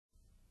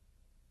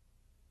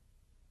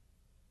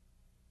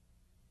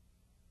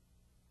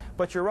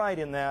But you're right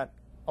in that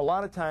a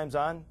lot of times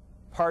on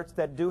parts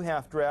that do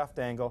have draft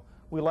angle,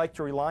 we like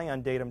to rely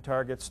on datum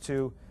targets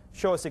to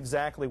show us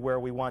exactly where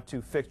we want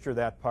to fixture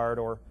that part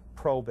or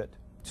probe it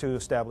to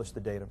establish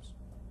the datums.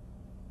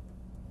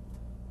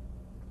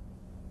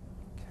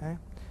 Okay.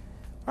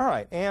 All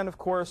right, and of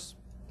course,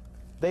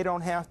 they don't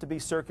have to be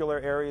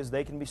circular areas.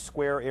 They can be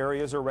square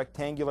areas or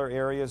rectangular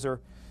areas or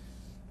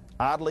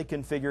oddly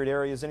configured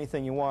areas,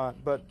 anything you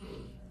want. But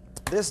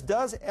this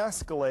does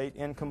escalate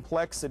in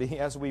complexity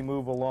as we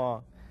move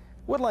along.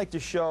 Would like to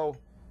show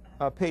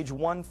page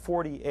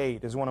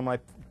 148 is one of my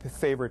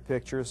favorite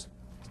pictures.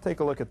 Let's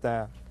take a look at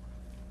that.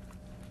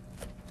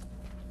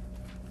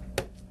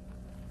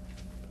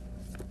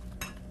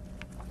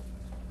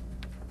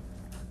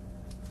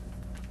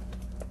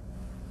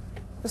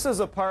 This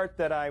is a part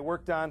that I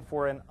worked on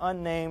for an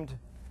unnamed,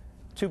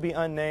 to be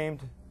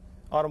unnamed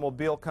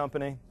automobile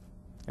company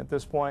at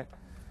this point.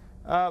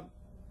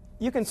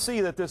 You can see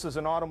that this is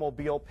an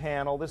automobile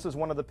panel. This is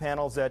one of the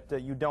panels that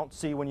you don't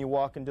see when you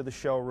walk into the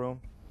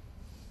showroom.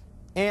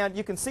 And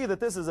you can see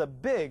that this is a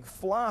big,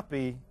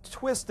 floppy,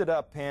 twisted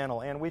up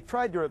panel. And we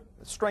tried to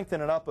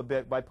strengthen it up a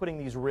bit by putting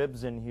these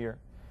ribs in here.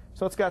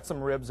 So it's got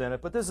some ribs in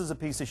it, but this is a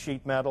piece of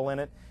sheet metal and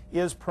it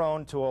is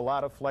prone to a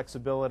lot of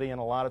flexibility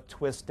and a lot of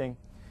twisting.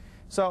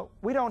 So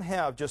we don't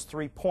have just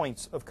 3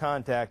 points of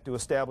contact to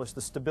establish the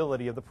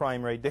stability of the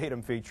primary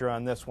datum feature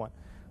on this one.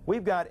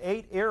 We've got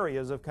 8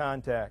 areas of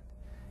contact,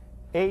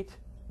 8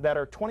 that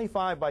are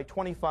 25 by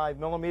 25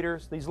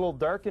 millimeters. These little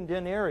darkened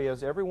in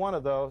areas, every one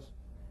of those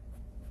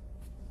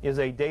is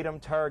a datum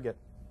target.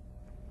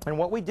 And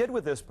what we did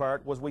with this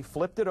part was we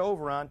flipped it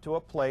over onto a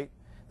plate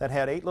that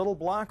had 8 little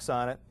blocks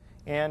on it,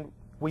 and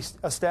we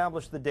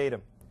established the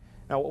datum.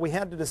 Now what we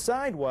had to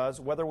decide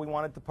was whether we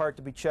wanted the part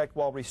to be checked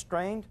while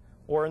restrained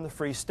or in the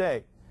free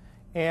state.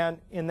 And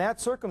in that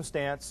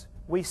circumstance,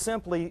 we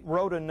simply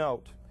wrote a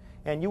note.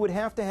 And you would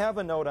have to have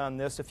a note on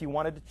this if you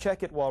wanted to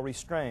check it while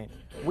restrained.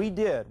 We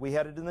did. We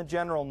had it in the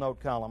general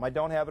note column. I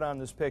don't have it on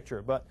this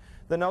picture, but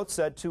the note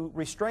said to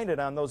restrain it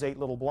on those 8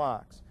 little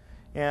blocks.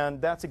 And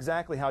that's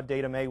exactly how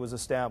datum A was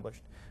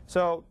established.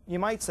 So you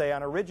might say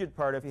on a rigid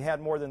part, if you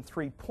had more than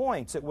 3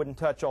 points, it wouldn't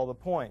touch all the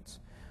points.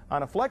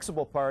 On a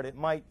flexible part, it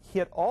might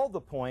hit all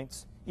the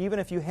points, even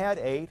if you had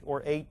 8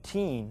 or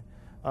 18,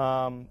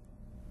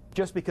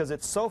 just because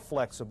it's so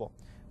flexible.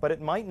 But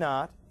it might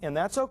not, and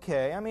that's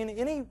okay. I mean,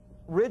 any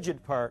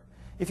rigid part,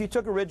 if you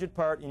took a rigid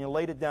part and you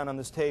laid it down on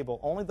this table,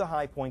 only the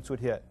high points would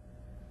hit.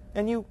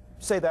 And you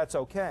say that's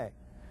okay.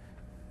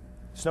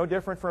 It's no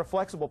different for a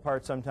flexible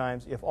part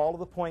sometimes. If all of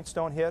the points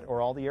don't hit or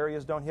all the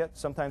areas don't hit,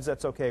 sometimes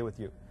that's okay with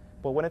you.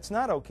 But when it's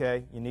not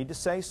okay, you need to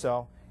say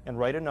so and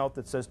write a note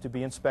that says to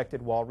be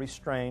inspected while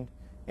restrained.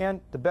 And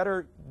the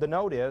better the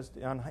note is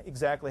on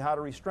exactly how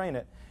to restrain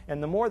it,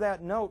 and the more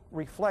that note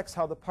reflects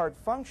how the part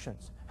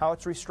functions, how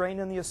it's restrained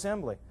in the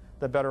assembly,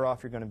 the better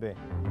off you're going to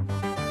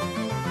be.